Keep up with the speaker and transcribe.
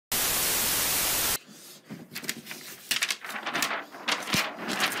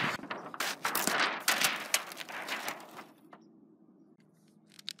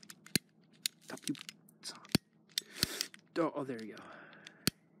Oh, there you go.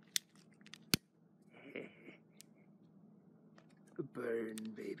 Burn,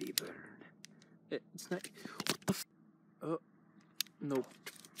 baby, burn. It's not. What the f? Oh, nope.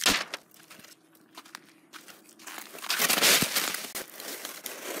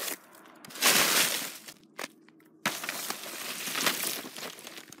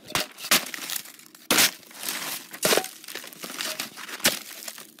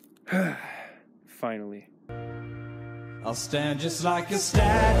 Finally. I'll stand just like a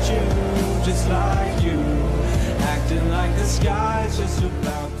statue, just like you, acting like the sky's just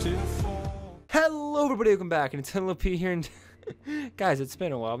about to fall. Hello everybody, welcome back, NintendoLper here, and guys, it's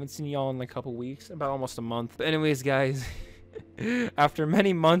been a while. I haven't seen y'all in like a couple weeks, about almost a month. But anyways, guys, after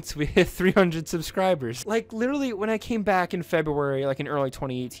many months, we hit 300 subscribers. Like, literally, when I came back in February, like in early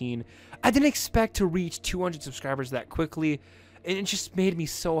 2018, I didn't expect to reach 200 subscribers that quickly. And it just made me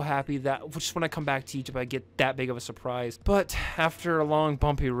so happy that just when I come back to YouTube, I get that big of a surprise. But after a long,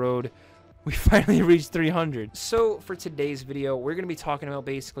 bumpy road, we finally reached 300. So for today's video, we're going to be talking about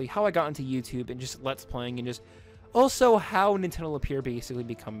basically how I got into YouTube and just Let's Playing, and just also how NintendoLper basically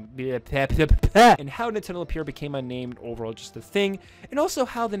and how NintendoLper became my name and overall just the thing, and also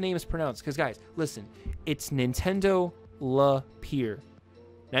how the name is pronounced. Because guys, listen, it's NintendoLper,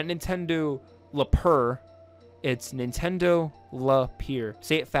 not NintendoLper. It's NintendoLper.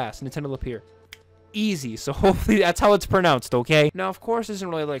 Say it fast, NintendoLper. Easy, so hopefully that's how it's pronounced, okay? Now, of course, this isn't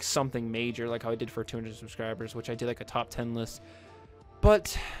really like something major like how I did for 200 subscribers, which I did like a top 10 list,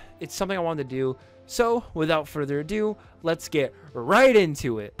 but it's something I wanted to do. So, without further ado, let's get right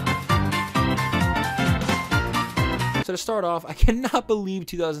into it. So to start off, I cannot believe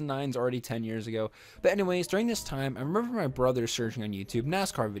 2009 is already 10 years ago. But anyways, during this time, I remember my brother searching on YouTube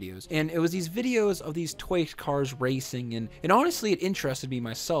NASCAR videos. And it was these videos of these toy cars racing. And honestly, it interested me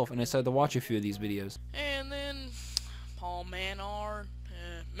myself. And I decided to watch a few of these videos. And then Paul Menard,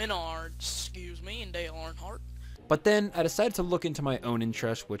 excuse me, and Dale Earnhardt. But then I decided to look into my own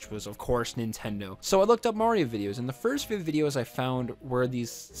interest, which was, of course, Nintendo. So I looked up Mario videos, and the first few videos I found were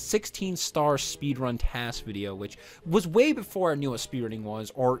these 16-star speedrun task video, which was way before I knew what speedrunning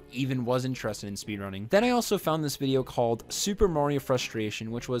was, or even was interested in speedrunning. Then I also found this video called Super Mario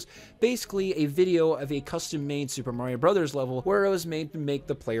Frustration, which was basically a video of a custom-made Super Mario Brothers level where it was made to make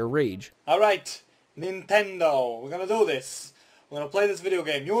the player rage. Alright, Nintendo, we're gonna do this. We're gonna play this video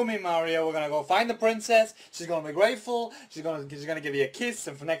game. You and me, Mario. We're gonna go find the princess. She's gonna be grateful. She's gonna give you a kiss,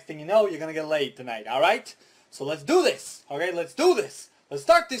 and for next thing you know, you're gonna get laid tonight. All right? So let's do this. Okay, let's do this. Let's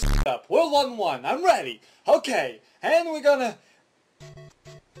start this up. World 1-1. I'm ready. Okay, and we're gonna.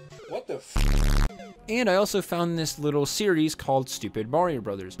 What the f? And I also found this little series called Stupid Mario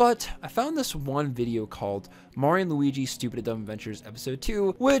Brothers. But I found this one video called Mario and Luigi Stupid and Dumb Adventures Episode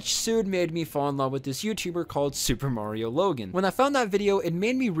 2, which soon made me fall in love with this YouTuber called Super Mario Logan. When I found that video, it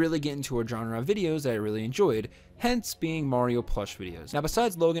made me really get into a genre of videos that I really enjoyed, hence being Mario plush videos. Now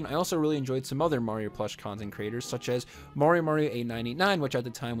besides Logan, I also really enjoyed some other Mario plush content creators, such as Mario 8989, which at the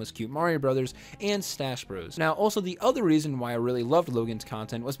time was Cute Mario Brothers, and Stash Bros. Now also the other reason why I really loved Logan's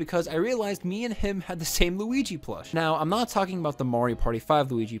content was because I realized me and him had the same Luigi plush. Now I'm not talking about the Mario Party 5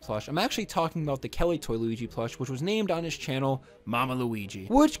 Luigi plush, I'm actually talking about the Kelly Toy Luigi plush, which was named on his channel Mama Luigi,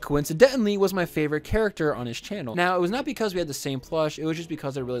 which coincidentally was my favorite character on his channel. Now it was not because we had the same plush, it was just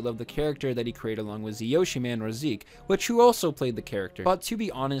because I really loved the character that he created along with Yoshi Man or Zeke, which who also played the character. But to be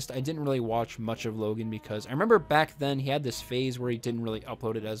honest, I didn't really watch much of Logan because I remember back then he had this phase where he didn't really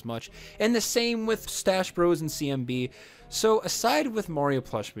upload it as much, and the same with Stash Bros and CMB. So aside with Mario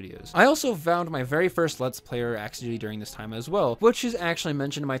plush videos, I also found my very first Let's Player actually during this time as well, which is actually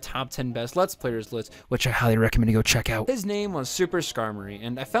mentioned in my top 10 best Let's Players list, which I highly recommend to go check out. His name was Super Skarmory,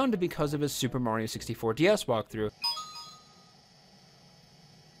 and I found it because of his Super Mario 64 DS walkthrough.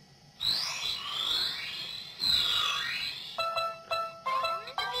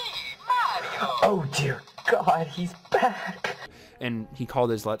 Oh dear God, he's back! And he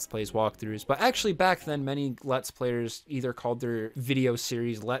called his Let's Plays walkthroughs. But actually back then, many Let's Players either called their video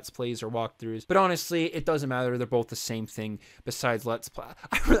series Let's Plays or walkthroughs. But honestly, it doesn't matter. They're both the same thing besides Let's Play.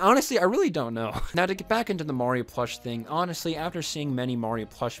 Honestly, I really don't know. Now, to get back into the Mario plush thing, honestly, after seeing many Mario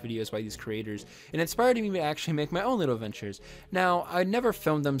plush videos by these creators, it inspired me to actually make my own little ventures. Now, I never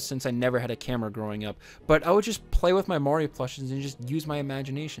filmed them since I never had a camera growing up, but I would just play with my Mario plushes and just use my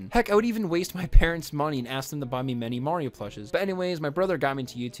imagination. Heck, I would even waste my parents' money and ask them to buy me many Mario plushes. But anyways, my brother got me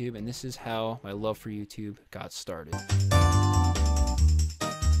into YouTube, and this is how my love for YouTube got started.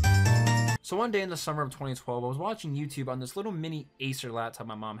 So one day in the summer of 2012, I was watching YouTube on this little mini Acer laptop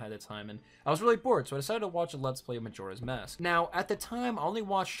my mom had at the time, and I was really bored, so I decided to watch a Let's Play of Majora's Mask. Now, at the time, I only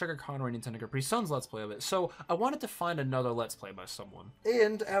watched Sugar Conroy and Nintendo Capri Sun's Let's Play of it, so I wanted to find another Let's Play by someone.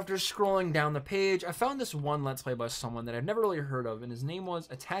 And after scrolling down the page, I found this one Let's Play by someone that I'd never really heard of, and his name was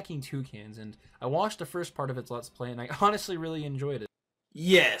Attacking Toucans, and I watched the first part of its Let's Play, and I honestly really enjoyed it.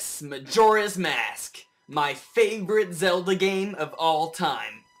 Yes, Majora's Mask, my favorite Zelda game of all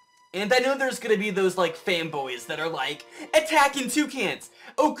time. And I know there's gonna be those, like, fanboys that are like, Attacking Toucans!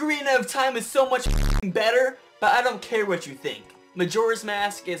 Ocarina of Time is so much better, but I don't care what you think. Majora's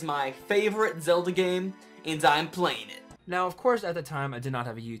Mask is my favorite Zelda game, and I'm playing it. Now, of course, at the time, I did not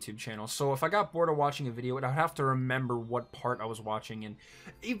have a YouTube channel, so if I got bored of watching a video, I would have to remember what part I was watching.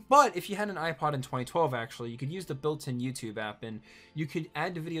 But if you had an iPod in 2012, actually, you could use the built-in YouTube app, and you could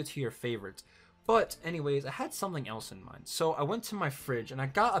add the video to your favorites. But anyways, I had something else in mind. So I went to my fridge and I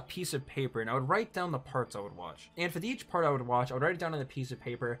got a piece of paper and I would write down the parts I would watch. And for each part I would watch, I would write it down on a piece of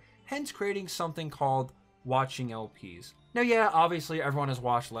paper, hence creating something called watching LPs. Now yeah, obviously everyone has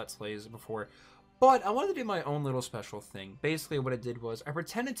watched Let's Plays before, but I wanted to do my own little special thing. Basically what I did was I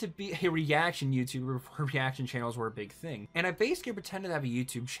pretended to be a reaction YouTuber before reaction channels were a big thing. And I basically pretended to have a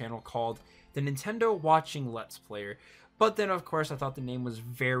YouTube channel called the Nintendo Watching Let's Player. But then, of course, I thought the name was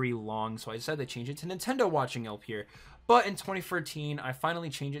very long, so I decided to change it to Nintendo Watching LP. But in 2013, I finally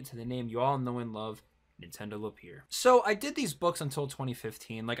changed it to the name you all know and love, NintendoLper. So I did these books until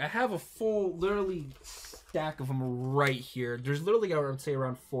 2015. Like, I have a full, literally, stack of them right here. There's literally, I would say,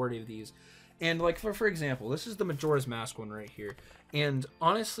 around 40 of these. And, like, for example, this is the Majora's Mask one right here. And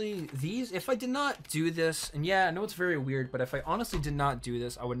honestly, these, if I did not do this, and yeah, I know it's very weird, but if I honestly did not do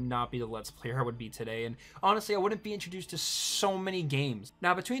this, I would not be the Let's Player I would be today. And honestly, I wouldn't be introduced to so many games.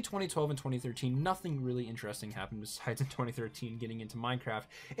 Now, between 2012 and 2013, nothing really interesting happened besides in 2013 getting into Minecraft.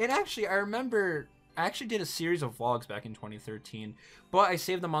 And actually, I remember I actually did a series of vlogs back in 2013, but I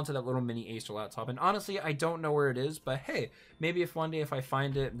saved them onto that little mini Acer laptop, and honestly, I don't know where it is, but hey, maybe if one day if I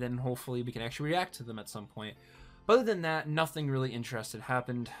find it, then hopefully we can actually react to them at some point. But other than that, nothing really interesting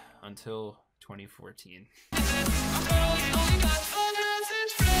happened until 2014.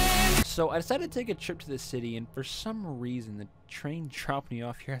 So I decided to take a trip to the city, and for some reason the train dropped me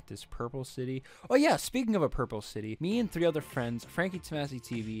off here at this purple city. Oh yeah, speaking of a purple city, me and 3 other friends, Frankie Tomasi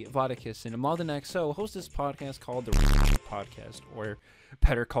TV, Vladikis, and Malden XO, host this podcast called the Podcast, or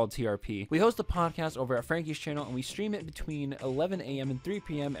better called TRP. We host the podcast over at Frankie's channel, and we stream it between 11 a.m. and 3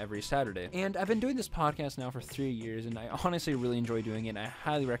 p.m. every Saturday. And I've been doing this podcast now for 3 years, and I honestly really enjoy doing it, and I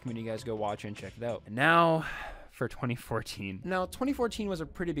highly recommend you guys go watch it and check it out. And now for 2014. Now, 2014 was a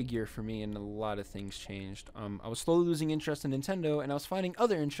pretty big year for me, and a lot of things changed. I was slowly losing interest in Nintendo, and I was finding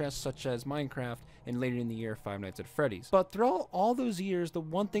other interests such as Minecraft, and later in the year, Five Nights at Freddy's. But throughout all those years, the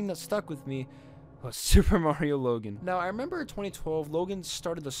one thing that stuck with me was Super Mario Logan. Now, I remember in 2012, Logan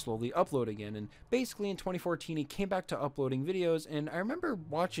started to slowly upload again, and basically in 2014, he came back to uploading videos, and I remember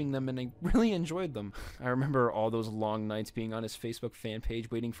watching them, and I really enjoyed them. I remember all those long nights being on his Facebook fan page,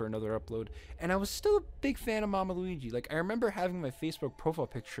 waiting for another upload, and I was still a big fan of Mama Luigi. Like, I remember having my Facebook profile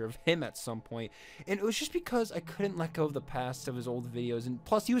picture of him at some point, and it was just because I couldn't let go of the past of his old videos, and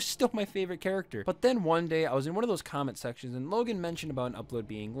plus, he was still my favorite character. But then one day, I was in one of those comment sections, and Logan mentioned about an upload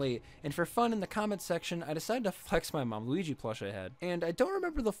being late, and for fun in the comment section, I decided to flex my Mom Luigi plush I had. And I don't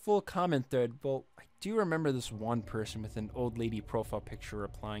remember the full comment thread, but I do remember this one person with an old lady profile picture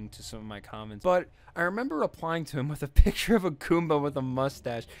replying to some of my comments. But I remember replying to him with a picture of a Goomba with a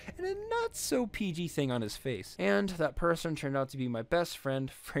mustache and a not so PG thing on his face. And that person turned out to be my best friend,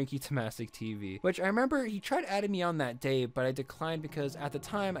 Frankie Tomasi TV, which I remember he tried adding me on that day, but I declined because at the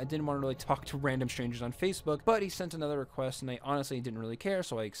time I didn't want to really talk to random strangers on Facebook, but he sent another request and I honestly didn't really care,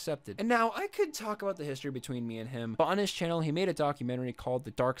 so I accepted. And now I could talk about the history between me and him, but on his channel he made a documentary called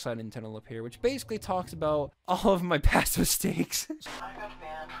The Dark Side of NintendoLper, which basically talks about all of my past mistakes. I got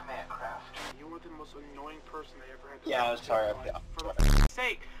banned from Aircraft. You were the most annoying person I ever had to Yeah, I was sorry. For the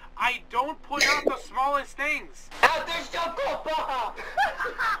sake, I don't put out the smallest things. Out there, Chocobo!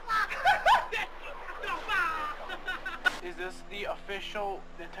 Is this the official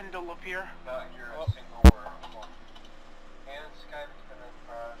NintendoLper? Not hear a single word. And Skype's gonna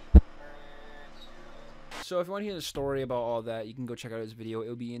crash. 3, 2. So if you want to hear the story about all that, you can go check out his video.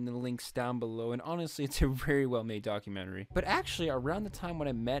 It'll be in the links down below, and honestly, it's a very well made documentary. But actually, around the time when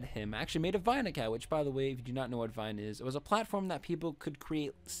I met him, I actually made a Vine account, which, by the way, if you do not know what Vine is, it was a platform that people could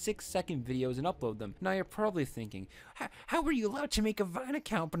create 6-second videos and upload them. Now you're probably thinking, how were you allowed to make a Vine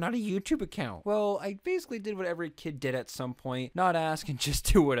account but not a YouTube account? Well, I basically did what every kid did at some point, not ask and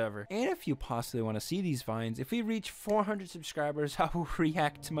just do whatever. And if you possibly want to see these Vines, if we reach 400 subscribers, I will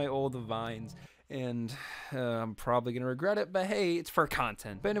react to my old Vines. And I'm probably gonna regret it, but hey, it's for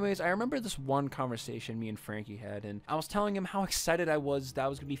content. But anyways, I remember this one conversation me and Frankie had, and I was telling him how excited I was that I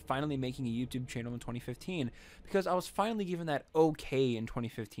was gonna be finally making a YouTube channel in 2015, because I was finally given that okay in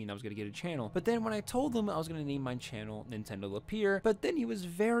 2015 I was gonna get a channel. But then when I told him I was gonna name my channel NintendoLper, but then he was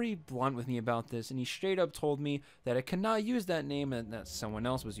very blunt with me about this, and he straight up told me that I could not use that name and that someone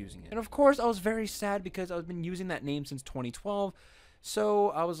else was using it. And of course, I was very sad because I've been using that name since 2012. So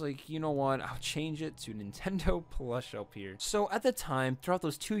I was like, you know what, I'll change it to NintendoLper. So at the time, throughout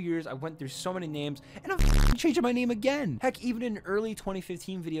those 2 years, I went through so many names, and I'm changing my name again. Heck, even in early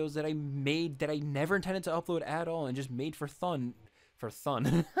 2015 videos that I made that I never intended to upload at all and just made for fun, for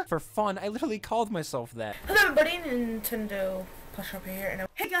fun, I literally called myself that. Hello everybody, NintendoLper here, and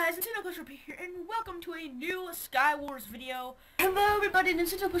hey guys, NintendoLper here, and welcome to a new Sky Wars video. Hello everybody,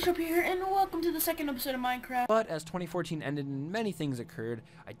 NintendoLper here, and welcome to the second episode of Minecraft. But as 2014 ended and many things occurred,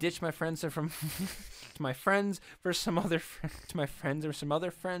 I ditched my friends to my friends for some other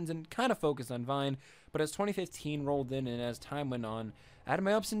friends and kind of focused on Vine. But as 2015 rolled in and as time went on, I had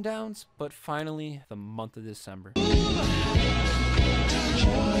my ups and downs, but finally the month of December.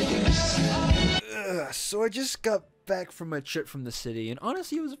 So I just got back from my trip from the city, and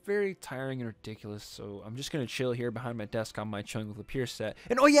honestly it was very tiring and ridiculous, so I'm just gonna chill here behind my desk on my NintendoLper set.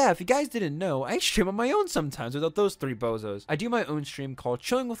 And oh yeah, if you guys didn't know, I stream on my own sometimes without those three bozos. I do my own stream called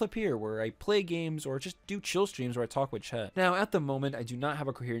Chilling with Lapierre, where I play games or just do chill streams where I talk with chat. Now at the moment I do not have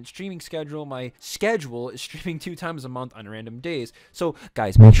a coherent streaming schedule. My schedule is streaming 2 times a month on random days, so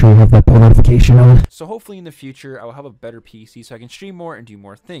guys, make sure you have that bell notification on. So hopefully in the future I will have a better PC so I can stream more and do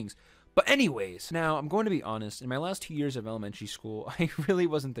more things. But anyways, now I'm going to be honest, in my last 2 years of elementary school, I really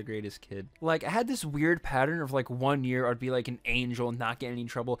wasn't the greatest kid. Like, I had this weird pattern of like 1 year I'd be like an angel and not get any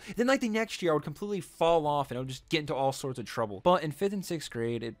trouble. Then like the next year I would completely fall off and I would just get into all sorts of trouble. But in 5th and 6th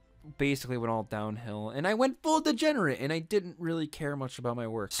grade, it basically went all downhill and I went full degenerate and I didn't really care much about my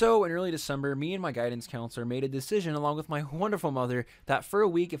work. So in early December, me and my guidance counselor made a decision along with my wonderful mother that for a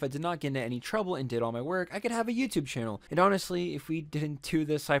week, if I did not get into any trouble and did all my work, I could have a YouTube channel. And honestly, if we didn't do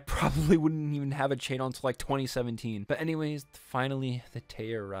this, I probably wouldn't even have a channel until like 2017. But anyways, finally the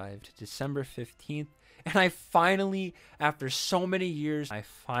day arrived, December 15th. And I finally, after so many years, I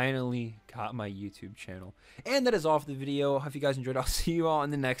finally got my YouTube channel. And that is all for the video. Hope you guys enjoyed. I'll see you all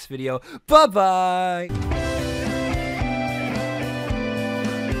in the next video. Bye-bye!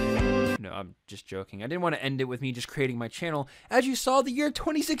 No, I'm just joking. I didn't want to end it with me just creating my channel. As you saw, the year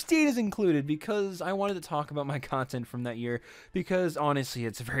 2016 is included because I wanted to talk about my content from that year because honestly,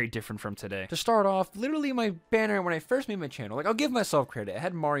 it's very different from today. To start off, literally my banner when I first made my channel, like I'll give myself credit, it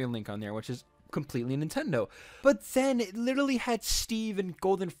had Mario Link on there, which is completely Nintendo. But then it literally had Steve and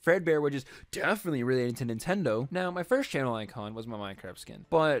Golden Fredbear, which is definitely related to Nintendo. Now, my first channel icon was my Minecraft skin,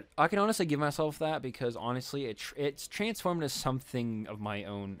 but I can honestly give myself that because honestly, it's transformed into something of my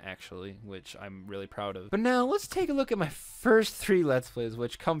own, actually, which I'm really proud of. But now, let's take a look at my first 3 Let's Plays,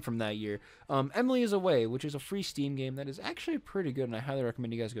 which come from that year. Emily is Away, which is a free Steam game that is actually pretty good, and I highly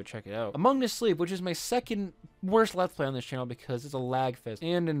recommend you guys go check it out. Among the Sleep, which is my second worst Let's Play on this channel because it's a lag fest.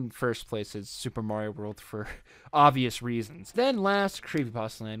 And in first place, it's Super Mario World for obvious reasons. Then last,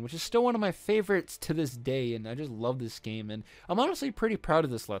 Creepypasta Land, which is still one of my favorites to this day, and I just love this game, and I'm honestly pretty proud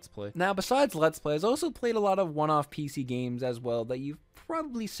of this Let's Play. Now, besides Let's Plays, I also played a lot of one-off PC games as well that you've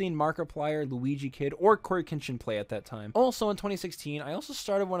probably seen Markiplier, Luigi Kid, or Corey Kenshin play at that time. Also in 2016, I also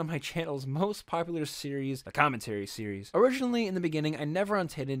started one of my channel's most popular series, the commentary series. Originally, in the beginning, I never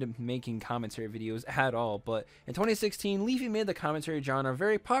intended making commentary videos at all, but in 2016, Leafy made the commentary genre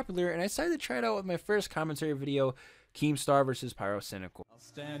very popular, and I decided to try it out with my first commentary video, Keemstar vs. Pyrocynical. I'll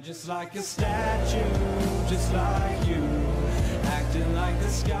stand just like a statue, just like you, acting like the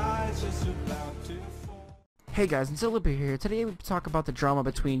sky's just about to fall. Hey guys, NintendoLper here. Today we talk about the drama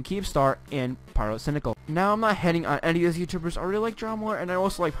between Keemstar and Pyrocynical. Now I'm not hating on any of these YouTubers. I really like drama and I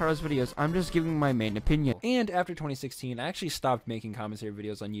also like Pyro's videos. I'm just giving my main opinion. And after 2016, I actually stopped making commentary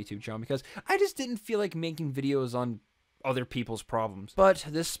videos on YouTube drama because I just didn't feel like making videos on other people's problems. But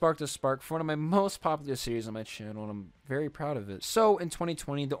this sparked a spark for one of my most popular series on my channel, and I'm very proud of it. So in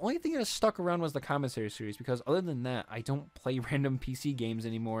 2020, the only thing that stuck around was the commentary series, because other than that, I don't play random PC games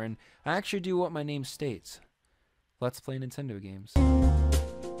anymore, and I actually do what my name states. Let's play Nintendo games.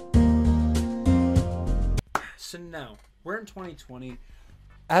 So now, we're in 2020.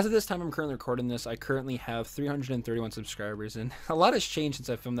 As of this time I'm currently recording this, I currently have 331 subscribers, and a lot has changed since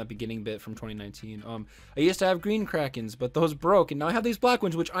I filmed that beginning bit from 2019. I used to have green Krakens, but those broke, and now I have these black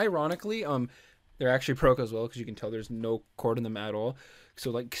ones, which ironically, they're actually broke as well, because you can tell there's no cord in them at all.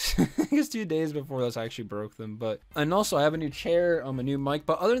 So like, I guess 2 days before this, I actually broke them. And also I have a new chair, a new mic,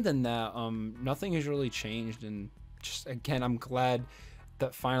 but other than that, nothing has really changed, and just, again, I'm glad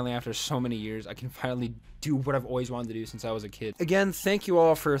that finally, after so many years, I can finally do what I've always wanted to do since I was a kid. Again, thank you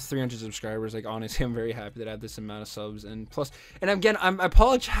all for 300 subscribers. Like, honestly, I'm very happy that I have this amount of subs. And plus, and again, I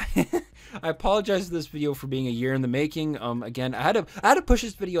apologize. I apologize for this video for being a year in the making. Again, I had to push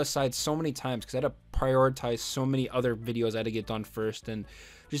this video aside so many times because I had to prioritize so many other videos I had to get done first, and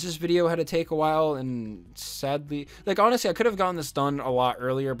just this video had to take a while, and sadly, like, honestly, I could have gotten this done a lot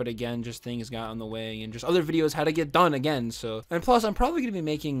earlier, but again, just things got in the way, and just other videos had to get done again. So, and plus, I'm probably going to be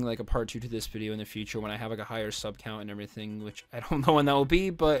making like a part 2 to this video in the future when I have like a higher sub count and everything, which I don't know when that will be,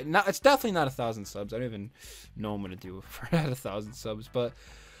 but it's definitely not 1,000 subs. I don't even know what I'm going to do for 1,000 subs. But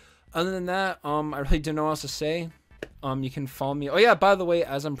other than that, I really don't know what else to say. You can follow me. Oh yeah, by the way,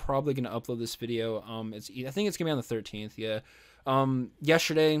 as I'm probably going to upload this video, I think it's going to be on the 13th. Yeah.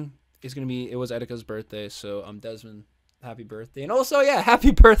 Yesterday is gonna be, it was Etika's birthday, so Desmond, happy birthday. And also, yeah,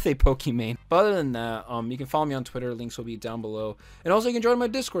 happy birthday, Pokimane. But other than that, you can follow me on Twitter, links will be down below, and also you can join my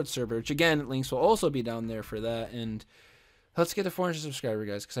Discord server, which again, links will also be down there for that. And let's get to 400 subscribers,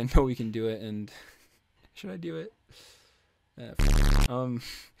 guys, because I know we can do it. And should I do it?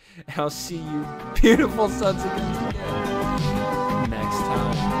 I'll see you beautiful sons again next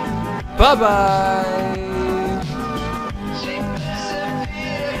time. Bye bye.